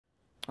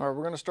All right,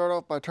 we're going to start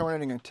off by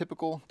terminating a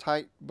typical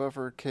tight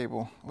buffer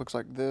cable. Looks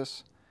like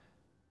this.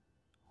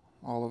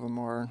 All of them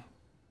are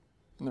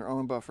in their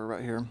own buffer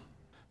right here.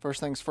 First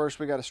things first,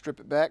 we got to strip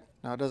it back.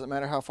 Now it doesn't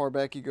matter how far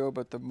back you go,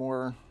 but the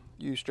more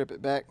you strip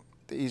it back,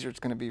 the easier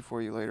it's going to be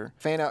for you later.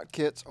 Fan out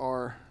kits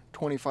are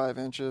 25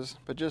 inches,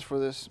 but just for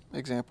this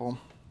example,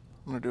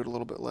 I'm going to do it a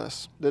little bit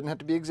less. Doesn't have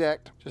to be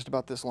exact, just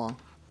about this long.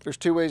 There's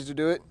two ways to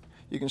do it.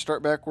 You can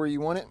start back where you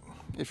want it.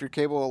 If your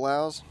cable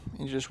allows,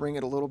 you just wring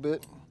it a little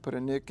bit, put a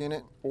nick in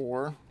it,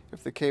 or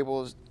if the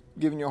cable is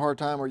giving you a hard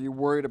time or you're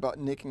worried about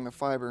nicking the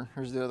fiber,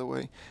 here's the other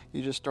way.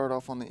 You just start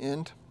off on the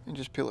end and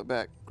just peel it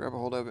back. Grab a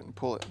hold of it and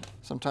pull it.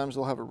 Sometimes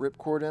they'll have a rip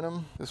cord in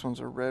them. This one's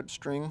a red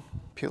string.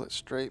 Peel it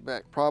straight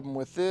back. Problem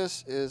with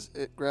this is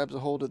it grabs a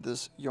hold of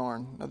this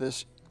yarn. Now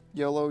this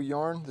yellow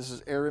yarn, this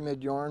is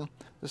aramid yarn.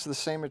 This is the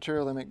same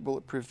material they make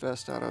bulletproof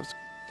vests out of.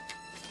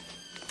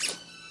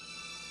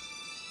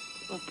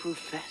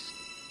 Bulletproof vest.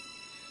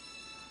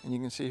 And you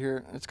can see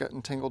here it's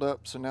gotten tangled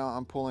up, so now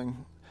I'm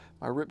pulling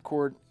my rip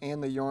cord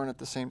and the yarn at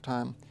the same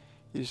time.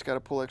 You just got to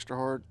pull extra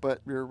hard,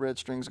 but your red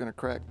string is going to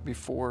crack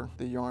before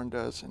the yarn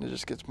does, and it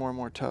just gets more and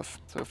more tough.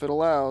 So if it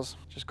allows,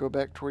 just go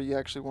back to where you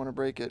actually want to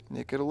break it,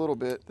 nick it a little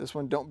bit. This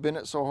one, don't bend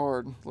it so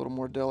hard, a little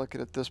more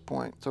delicate at this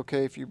point. It's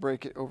okay if you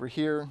break it over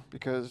here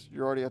because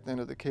you're already at the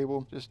end of the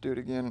cable. Just do it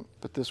again,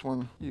 but this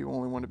one, you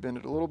only want to bend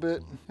it a little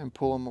bit and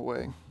pull them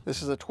away.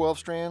 This is a 12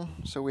 strand,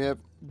 so we have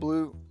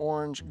blue,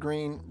 orange,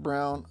 green,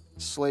 brown,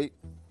 slate,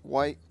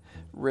 white,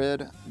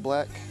 red,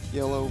 black,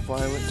 yellow,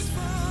 violet,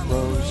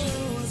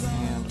 rose,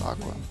 and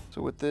aqua.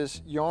 So with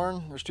this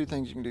yarn, there's two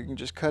things you can do. You can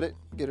just cut it,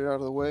 get it out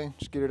of the way,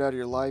 just get it out of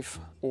your life,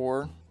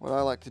 or what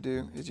I like to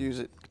do is use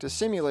it to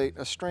simulate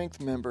a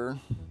strength member,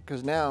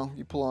 because now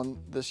you pull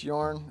on this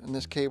yarn and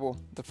this cable,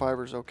 the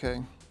fiber's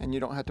okay, and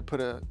you don't have to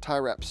put a tie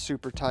wrap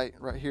super tight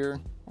right here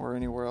or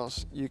anywhere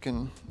else. You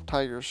can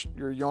tie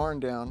your yarn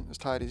down as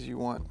tight as you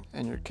want,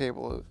 and your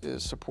cable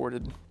is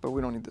supported, but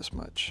we don't need this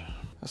much.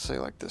 Let's say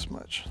like this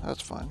much,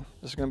 that's fine.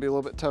 This is gonna be a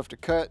little bit tough to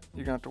cut.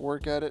 You're gonna have to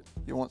work at it.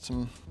 You want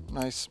some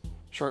nice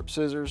sharp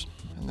scissors,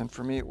 and then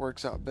for me it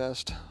works out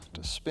best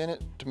to spin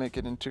it to make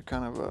it into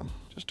kind of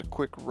just a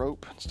quick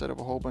rope instead of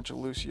a whole bunch of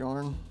loose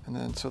yarn. And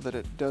then so that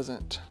it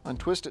doesn't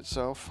untwist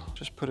itself,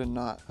 just put a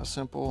knot, a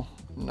simple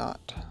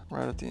knot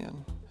right at the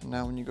end. And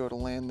now when you go to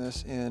land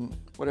this in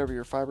whatever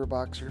your fiber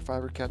box or your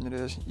fiber cabinet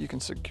is, you can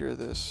secure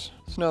this.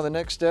 So now the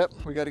next step,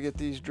 we got to get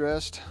these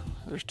dressed.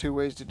 There's two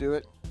ways to do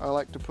it. I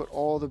like to put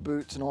all the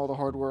boots and all the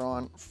hardware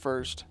on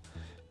first,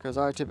 because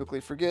I typically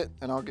forget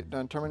and I'll get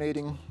done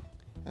terminating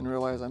and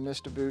realize I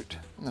missed a boot,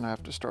 and then I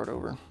have to start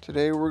over.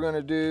 Today we're going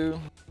to do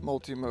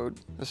Multimode.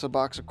 This is a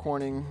box of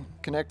Corning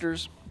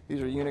connectors.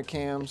 These are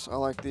Unicams. I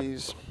like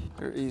these.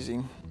 They're easy.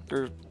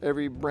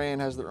 Every brand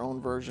has their own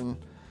version,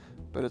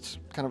 but it's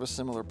kind of a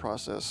similar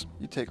process.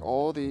 You take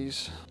all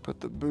these,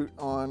 put the boot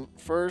on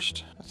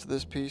first. That's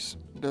this piece.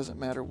 It doesn't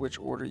matter which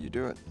order you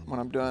do it. When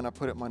I'm done, I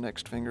put it my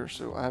next finger.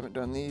 So I haven't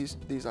done these.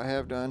 These I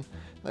have done.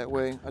 That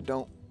way I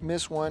don't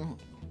miss one,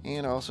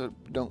 and I also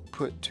don't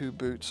put two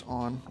boots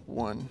on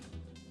one.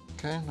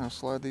 Okay, now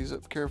slide these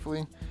up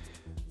carefully.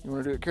 You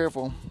want to do it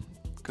careful,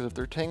 because if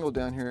they're tangled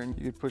down here, and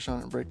you could push on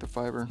it and break the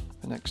fiber.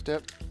 The next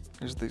step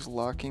is these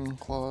locking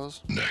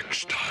claws.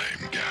 Next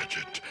time,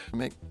 Gadget.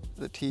 Make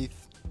the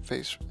teeth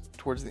face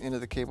towards the end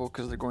of the cable,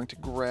 because they're going to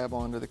grab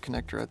onto the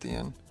connector at the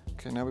end.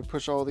 Okay, now we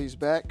push all these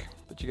back,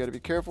 but you got to be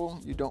careful.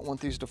 You don't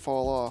want these to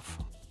fall off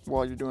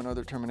while you're doing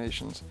other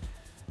terminations.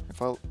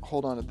 If I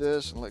hold on to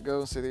this and let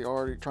go, see they're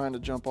already trying to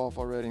jump off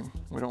already.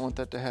 We don't want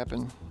that to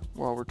happen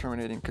while we're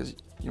terminating, because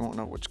you won't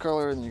know which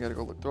color, and then you got to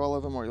go look through all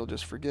of them, or you'll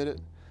just forget it.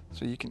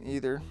 So you can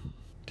either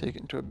take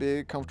it into a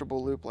big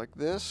comfortable loop like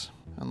this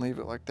and leave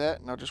it like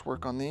that, and I'll just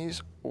work on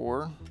these,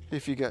 or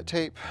if you got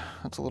tape,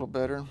 that's a little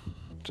better.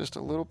 Just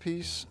a little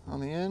piece on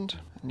the end,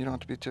 and you don't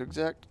have to be too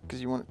exact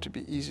because you want it to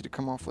be easy to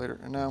come off later.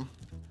 And now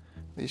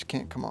these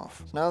can't come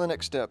off. So now the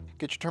next step,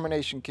 get your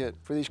termination kit.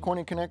 For these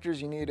Corning connectors,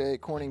 you need a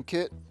Corning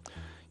kit.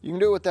 You can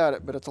do it without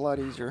it, but it's a lot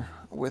easier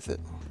with it.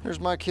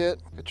 Here's my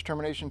kit. Get your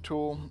termination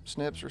tool,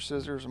 snips or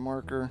scissors, a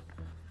marker,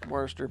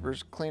 wire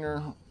strippers,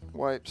 cleaner,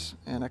 wipes,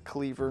 and a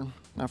cleaver.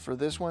 Now for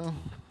this one,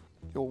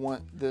 you'll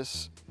want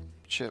this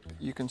chip.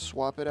 You can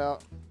swap it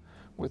out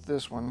with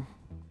this one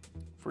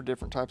for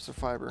different types of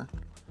fiber,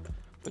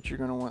 but you're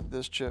gonna want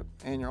this chip,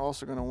 and you're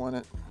also gonna want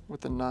it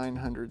with the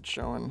 900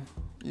 showing.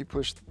 You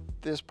push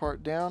this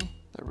part down,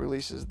 that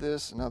releases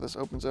this, and now this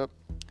opens up,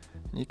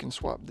 and you can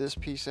swap this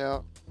piece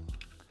out,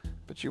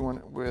 but you want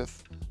it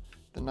with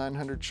the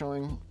 900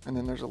 showing, and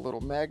then there's a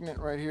little magnet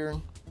right here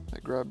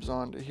that grabs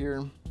onto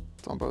here.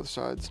 It's on both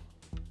sides.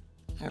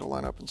 It'll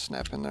line up and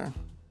snap in there.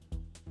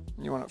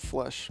 And you want it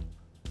flush.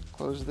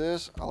 Close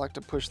this. I like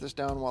to push this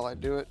down while I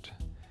do it,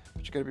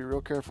 but you gotta be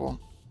real careful.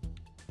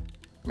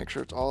 Make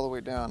sure it's all the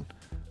way down.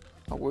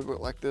 I'll wiggle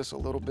it like this a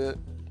little bit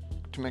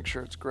to make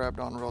sure it's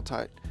grabbed on real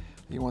tight.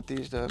 You want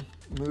these to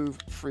move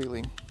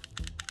freely.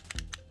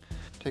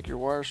 Take your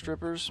wire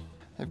strippers.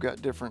 They've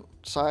got different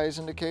size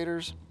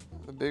indicators,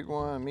 the big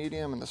one, a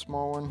medium, and the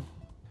small one.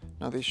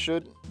 Now these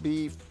should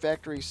be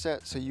factory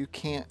set, so you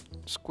can't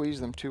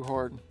squeeze them too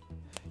hard.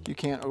 You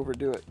can't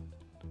overdo it.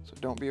 So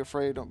don't be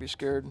afraid, don't be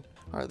scared.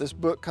 All right, this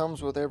book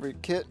comes with every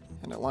kit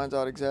and it lines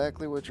out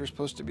exactly what you're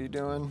supposed to be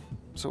doing.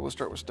 So we'll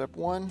start with step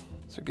 1.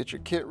 So get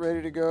your kit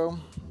ready to go.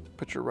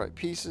 Put your right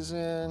pieces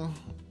in.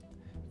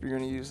 If you're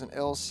gonna use an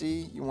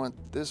LC, you want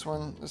this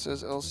one that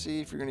says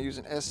LC. If you're gonna use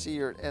an SC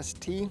or an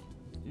ST,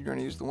 you're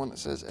gonna use the one that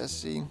says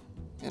SC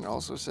and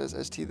also says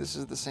ST. This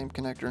is the same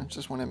connector, it's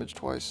just one image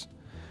twice.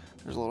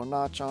 There's a little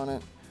notch on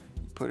it.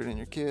 You put it in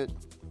your kit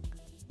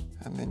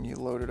and then you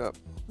load it up.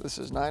 This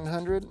is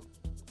 900.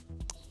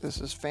 This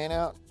is fan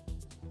out.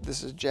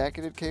 This is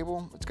jacketed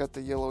cable. It's got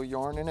the yellow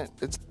yarn in it.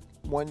 It's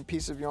one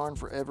piece of yarn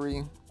for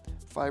every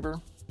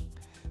fiber.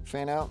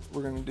 Fan out,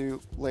 we're gonna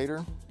do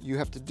later. You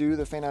have to do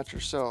the fan out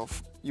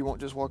yourself. You won't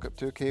just walk up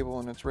to a cable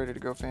and it's ready to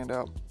go fanned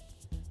out.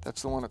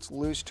 That's the one that's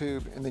loose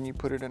tube, and then you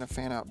put it in a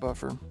fan out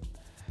buffer.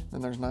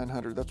 Then there's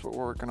 900, that's what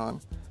we're working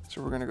on.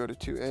 So we're gonna go to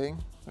 2A.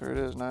 There it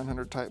is,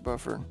 900 type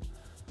buffer.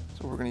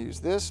 So we're gonna use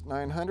this,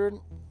 900.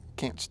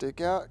 Can't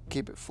stick out,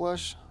 keep it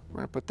flush. We're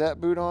gonna put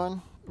that boot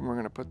on, and we're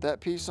gonna put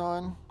that piece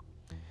on.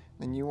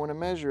 Then you wanna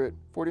measure it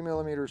 40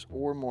 millimeters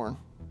or more.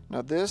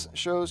 Now this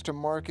shows to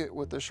mark it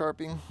with the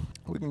Sharpie.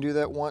 We can do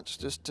that once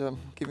just to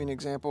give you an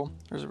example.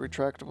 There's a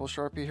retractable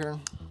Sharpie here.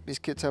 These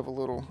kits have a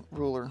little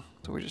ruler,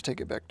 so we just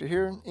take it back to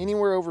here,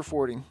 anywhere over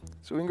 40.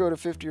 So we can go to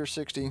 50 or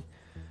 60.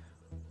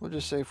 We'll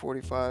just say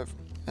 45,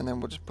 and then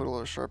we'll just put a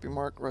little Sharpie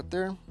mark right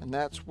there, and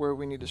that's where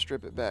we need to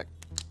strip it back.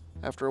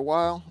 After a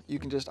while, you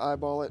can just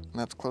eyeball it, and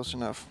that's close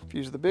enough. If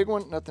you use the big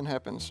one, nothing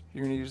happens.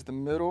 You're gonna use the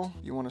middle.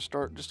 You wanna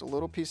start just a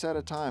little piece at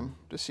a time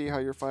to see how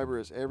your fiber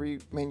is. Every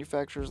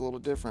manufacturer is a little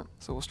different.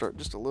 So we'll start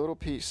just a little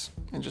piece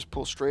and just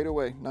pull straight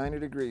away, 90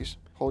 degrees.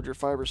 Hold your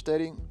fiber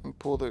steady and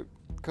pull the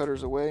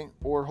cutters away,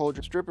 or hold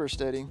your stripper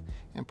steady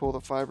and pull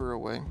the fiber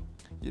away.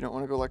 You don't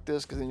wanna go like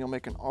this because then you'll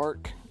make an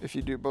arc if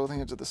you do both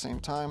hands at the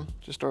same time.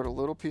 Just start a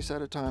little piece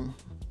at a time.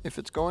 If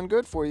it's going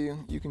good for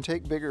you, you can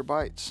take bigger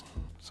bites.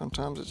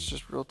 Sometimes it's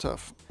just real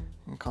tough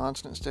and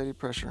constant steady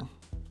pressure.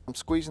 I'm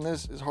squeezing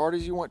this as hard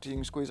as you want to. You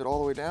can squeeze it all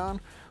the way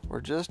down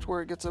or just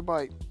where it gets a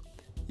bite.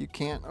 You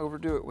can't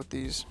overdo it with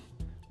these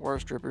wire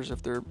strippers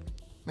if they're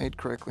made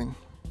correctly.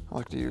 I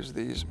like to use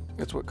these.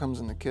 It's what comes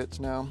in the kits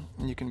now,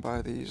 and you can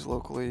buy these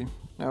locally.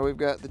 Now we've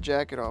got the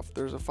jacket off.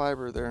 There's a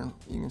fiber there.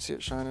 You can see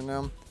it shining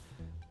now,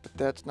 but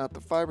that's not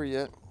the fiber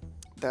yet.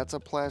 That's a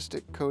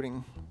plastic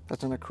coating.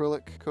 That's an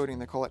acrylic coating.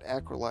 They call it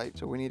acrylite.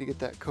 So we need to get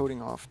that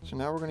coating off. So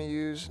now we're gonna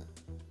use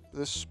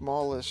the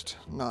smallest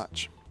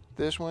notch.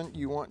 This one,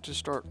 you want to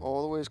start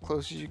all the way as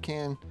close as you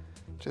can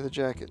to the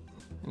jacket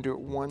and do it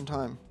one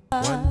time.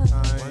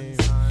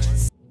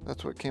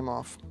 That's what came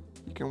off.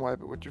 You can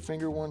wipe it with your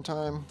finger one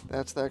time.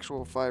 That's the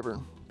actual fiber.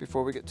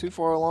 Before we get too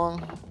far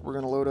along, we're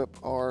gonna load up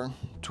our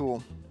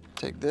tool.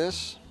 Take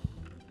this,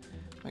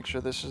 make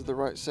sure this is the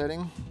right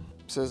setting.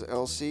 It says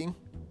LC.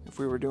 If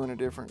we were doing a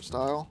different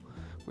style,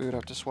 we would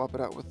have to swap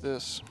it out with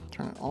this.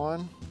 Turn it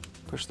on,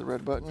 push the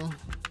red button.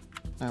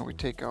 Now we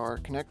take our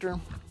connector.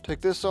 Take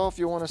this off,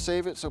 you'll want to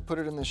save it, so put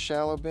it in the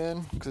shallow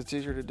bin because it's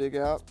easier to dig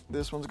out.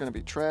 This one's going to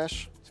be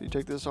trash, so you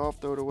take this off,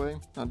 throw it away.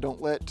 Now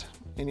don't let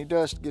any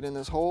dust get in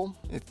this hole.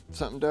 If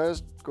something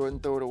does, go ahead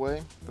and throw it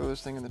away. Throw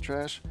this thing in the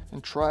trash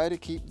and try to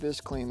keep this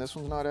clean. This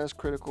one's not as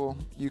critical.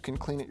 You can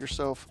clean it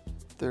yourself.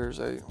 There's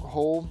a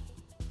hole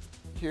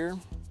here.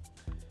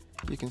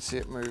 You can see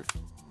it move.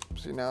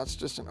 See, now it's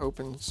just an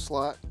open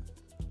slot,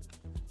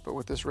 but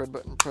with this red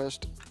button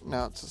pressed,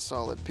 now it's a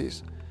solid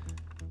piece.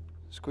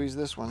 Squeeze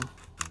this one.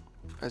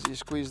 As you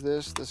squeeze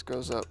this, this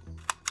goes up.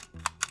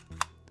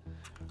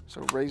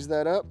 So raise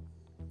that up,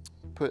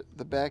 put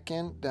the back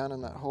end down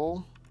in that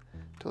hole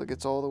until it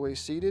gets all the way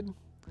seated,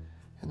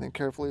 and then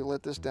carefully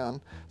let this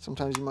down.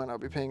 Sometimes you might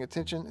not be paying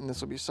attention and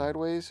this will be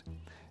sideways,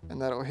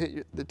 and that'll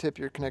hit the tip of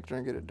your connector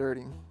and get it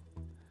dirty.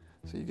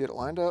 So you get it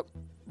lined up,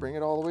 bring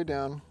it all the way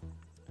down.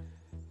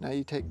 Now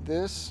you take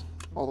this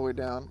all the way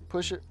down,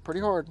 push it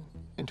pretty hard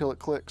until it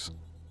clicks.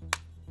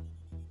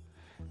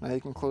 Now you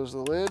can close the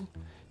lid.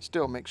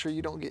 Still, make sure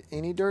you don't get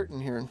any dirt in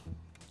here,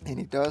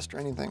 any dust or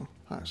anything.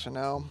 All right, so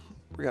now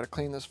we got to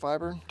clean this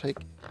fiber. Take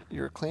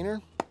your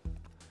cleaner.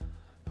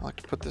 I like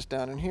to put this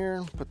down in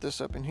here, put this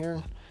up in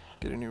here,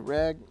 get a new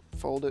rag,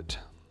 fold it,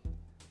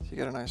 so you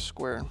got a nice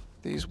square.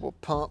 These will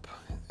pump,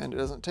 and it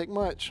doesn't take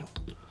much.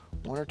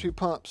 1 or 2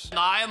 pumps.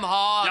 I am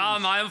Hans.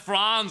 Yeah, I am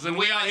Franz, and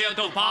we are here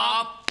to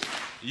pump.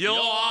 You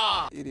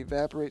are. It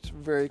evaporates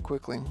very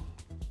quickly.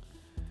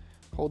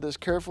 Hold this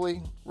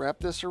carefully, wrap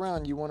this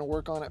around. You want to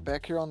work on it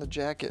back here on the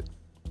jacket,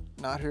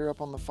 not here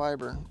up on the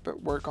fiber, but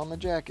work on the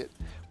jacket.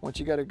 Once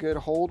you got a good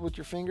hold with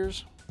your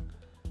fingers,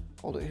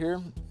 hold it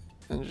here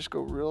and just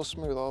go real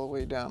smooth all the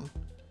way down.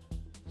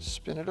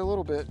 Spin it a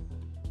little bit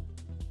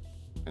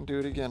and do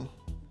it again.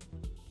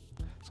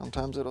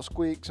 Sometimes it'll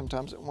squeak,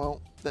 sometimes it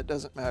won't. That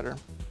doesn't matter.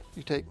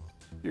 You take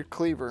your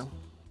cleaver,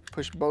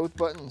 push both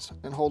buttons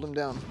and hold them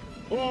down.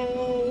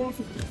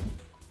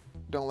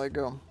 Don't let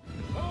go.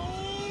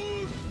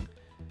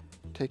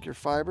 Take your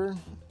fiber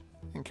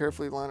and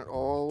carefully line it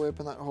all the way up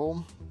in that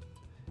hole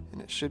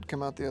and it should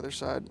come out the other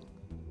side.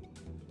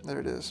 There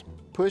it is.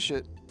 Push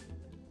it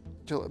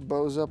till it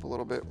bows up a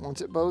little bit.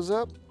 Once it bows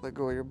up, let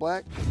go of your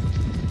black,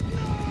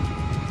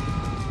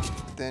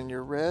 then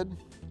your red.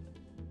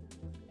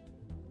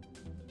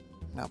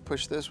 Now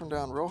push this one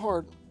down real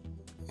hard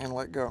and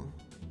let go.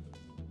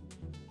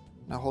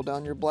 Now hold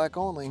down your black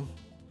only.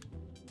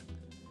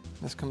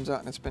 This comes out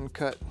and it's been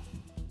cut.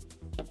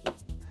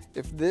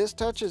 If this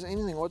touches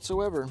anything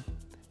whatsoever,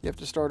 you have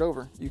to start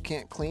over. You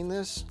can't clean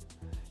this.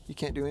 You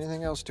can't do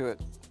anything else to it.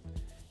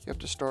 You have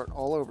to start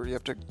all over. You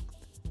have to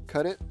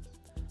cut it,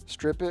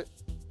 strip it,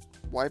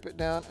 wipe it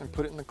down, and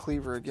put it in the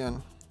cleaver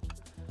again.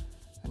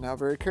 And now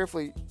very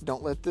carefully,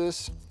 don't let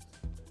this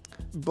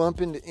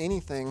bump into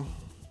anything,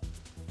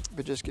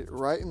 but just get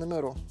right in the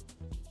middle.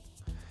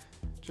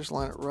 Just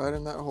line it right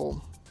in that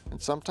hole.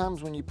 And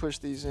sometimes when you push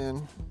these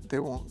in, they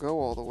won't go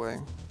all the way.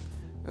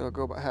 It'll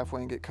go about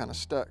halfway and get kind of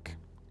stuck,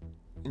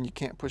 and you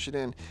can't push it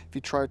in. If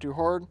you try too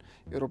hard,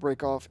 it'll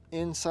break off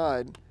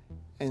inside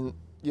and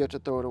you have to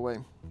throw it away.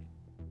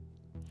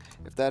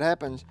 If that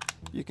happens,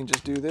 you can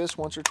just do this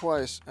once or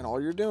twice, and all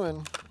you're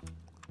doing,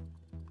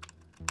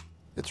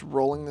 it's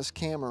rolling this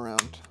cam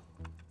around.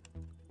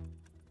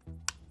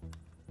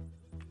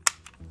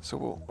 So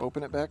we'll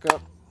open it back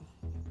up,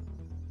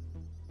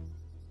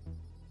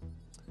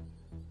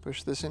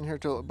 push this in here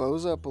till it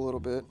bows up a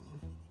little bit,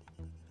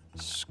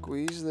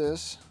 squeeze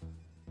this,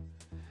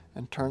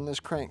 and turn this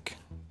crank.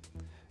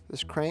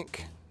 This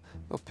crank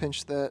will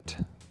pinch that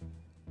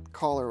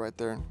collar right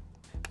there,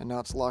 and now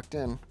it's locked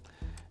in.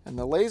 And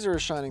the laser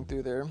is shining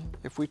through there.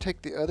 If we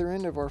take the other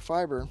end of our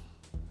fiber,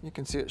 you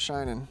can see it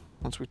shining.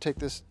 Once we take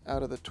this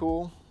out of the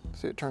tool,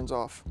 see it turns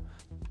off.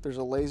 There's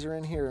a laser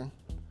in here.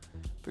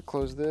 If we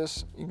close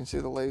this, you can see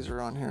the laser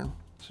on here.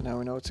 So now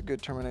we know it's a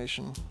good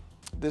termination.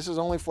 This is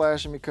only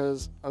flashing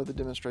because of the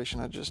demonstration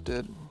I just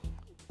did.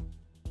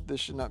 This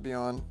should not be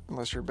on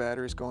unless your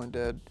battery's going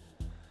dead.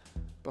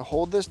 But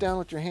hold this down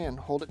with your hand.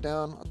 Hold it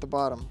down at the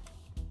bottom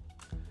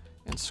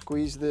and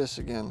squeeze this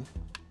again.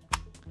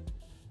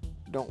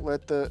 Don't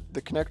let the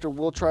connector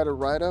will try to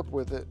ride up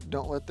with it.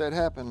 Don't let that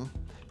happen.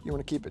 You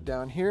want to keep it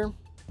down here,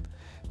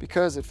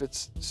 because if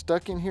it's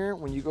stuck in here,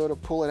 when you go to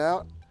pull it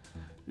out,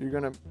 you're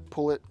going to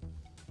pull it,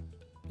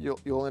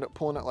 you'll end up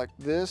pulling it like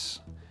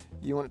this.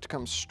 You want it to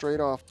come straight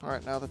off. All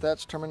right, now that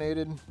that's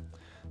terminated,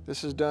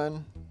 this is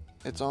done.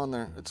 It's on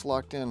there. It's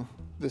locked in.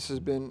 This has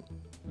been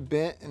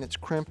bent and it's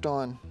crimped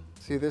on.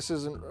 See, this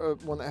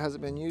isn't one that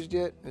hasn't been used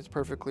yet. It's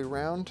perfectly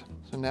round.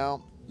 So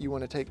now you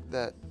want to take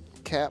that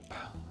cap,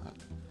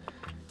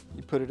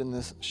 you put it in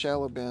this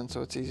shallow bend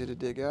so it's easy to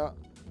dig out,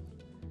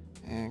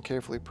 and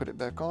carefully put it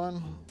back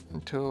on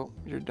until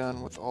you're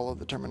done with all of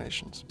the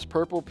terminations. This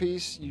purple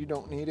piece, you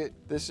don't need it.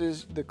 This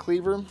is the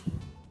cleaver.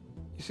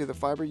 You see the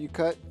fiber you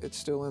cut, it's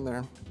still in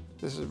there.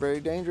 This is very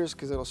dangerous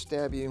because it'll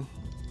stab you.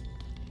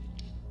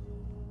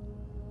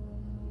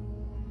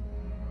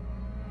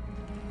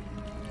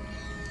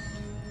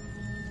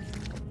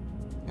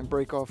 And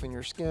break off in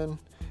your skin,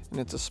 and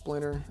it's a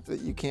splinter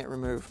that you can't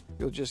remove.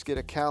 You'll just get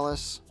a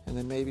callus, and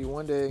then maybe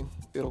one day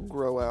it'll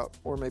grow out,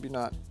 or maybe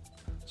not.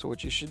 So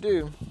what you should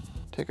do,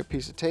 take a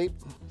piece of tape,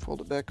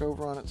 fold it back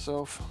over on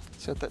itself,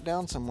 set that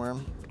down somewhere,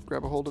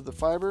 grab a hold of the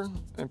fiber,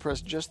 and press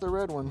just the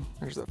red one.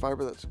 There's that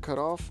fiber that's cut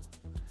off,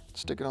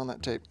 stick it on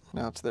that tape.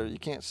 Now it's there. You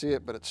can't see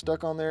it, but it's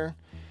stuck on there,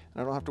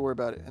 and I don't have to worry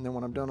about it. And then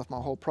when I'm done with my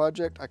whole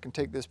project, I can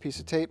take this piece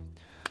of tape,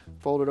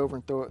 fold it over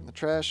and throw it in the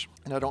trash,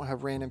 and I don't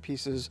have random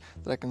pieces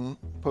that I can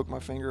poke my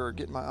finger or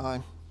get in my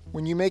eye.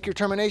 When you make your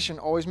termination,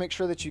 always make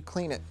sure that you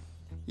clean it.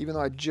 Even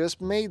though I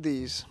just made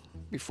these,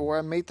 before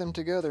I mate them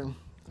together,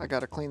 I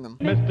gotta clean them.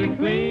 Mr.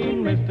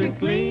 Clean, Mr.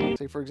 Clean.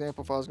 Say for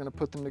example, if I was gonna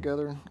put them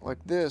together like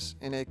this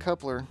in a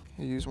coupler,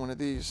 you use one of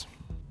these.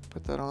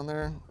 Put that on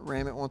there,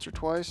 ram it once or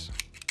twice.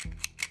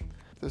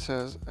 This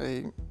has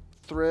a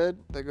thread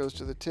that goes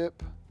to the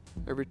tip.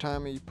 Every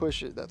time you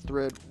push it, that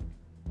thread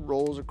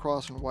rolls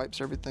across and wipes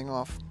everything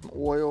off.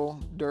 Oil,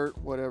 dirt,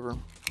 whatever.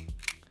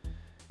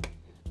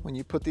 When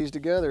you put these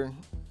together,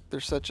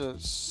 there's such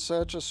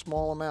a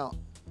small amount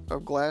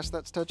of glass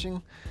that's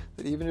touching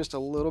that even just a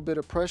little bit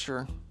of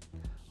pressure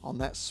on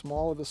that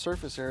small of a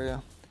surface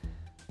area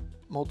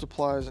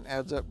multiplies and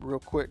adds up real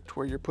quick to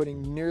where you're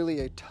putting nearly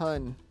a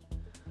ton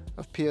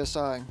of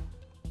PSI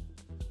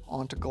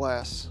onto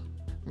glass.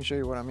 Let me show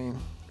you what I mean.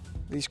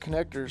 These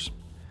connectors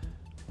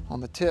on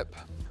the tip,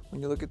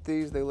 when you look at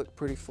these, they look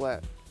pretty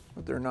flat,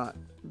 but they're not.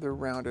 They're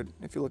rounded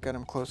if you look at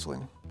them closely.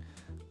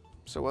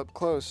 So up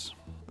close,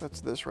 that's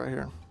this right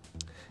here.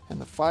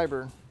 And the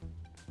fiber,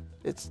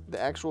 it's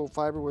the actual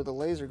fiber where the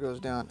laser goes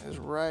down is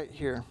right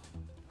here.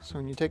 So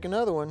when you take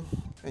another one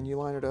and you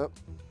line it up,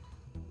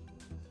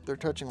 they're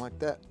touching like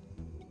that.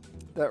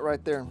 That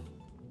right there,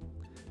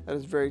 that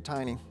is very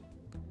tiny.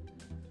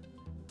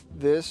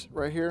 This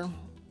right here,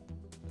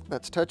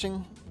 that's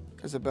touching,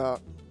 is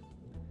about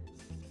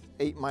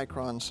 8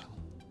 microns.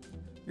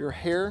 Your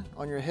hair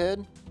on your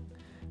head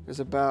is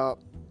about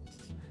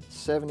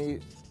 70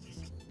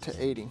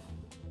 to 80.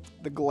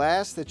 The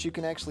glass that you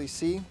can actually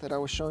see that I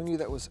was showing you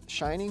that was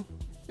shiny,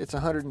 it's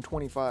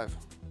 125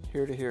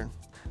 here to here.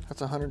 That's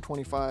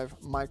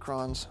 125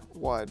 microns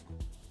wide.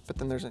 But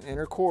then there's an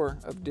inner core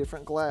of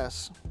different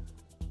glass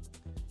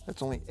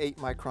that's only 8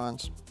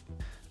 microns.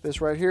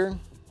 This right here,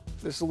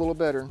 this is a little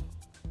better.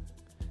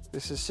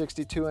 This is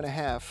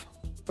 62.5,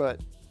 but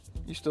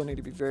you still need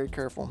to be very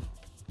careful.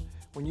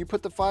 When you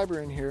put the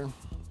fiber in here,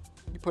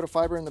 you put a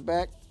fiber in the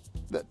back,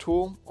 that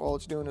tool, all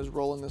it's doing is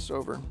rolling this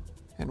over.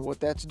 And what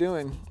that's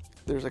doing,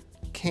 there's a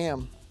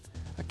cam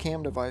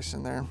device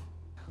in there.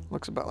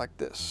 Looks about like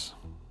this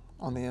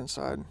on the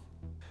inside.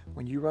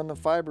 When you run the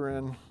fiber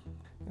in,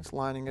 it's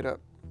lining it up.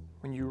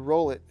 When you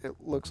roll it, it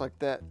looks like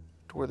that,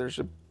 to where there's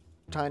a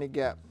tiny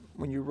gap.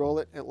 When you roll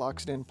it, it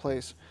locks it in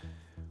place.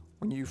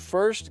 When you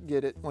first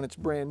get it, when it's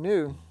brand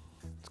new,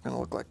 it's gonna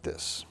look like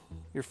this.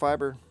 Your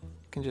fiber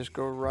can just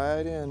go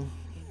right in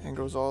and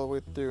goes all the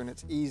way through, and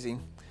it's easy.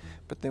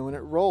 But then when it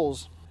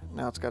rolls,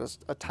 now it's got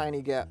a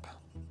tiny gap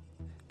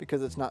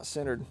because it's not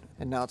centered,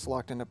 and now it's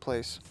locked into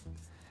place.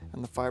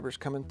 And the fiber's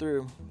coming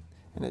through,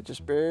 and it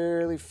just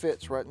barely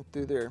fits right in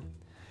through there.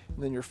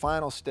 And then your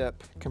final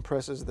step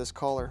compresses this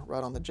collar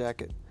right on the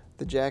jacket.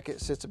 The jacket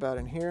sits about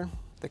in here,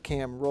 the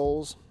cam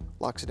rolls,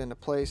 locks it into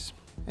place,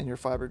 and your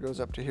fiber goes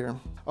up to here.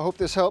 I hope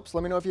this helps.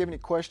 Let me know if you have any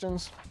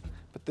questions,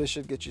 but this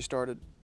should get you started.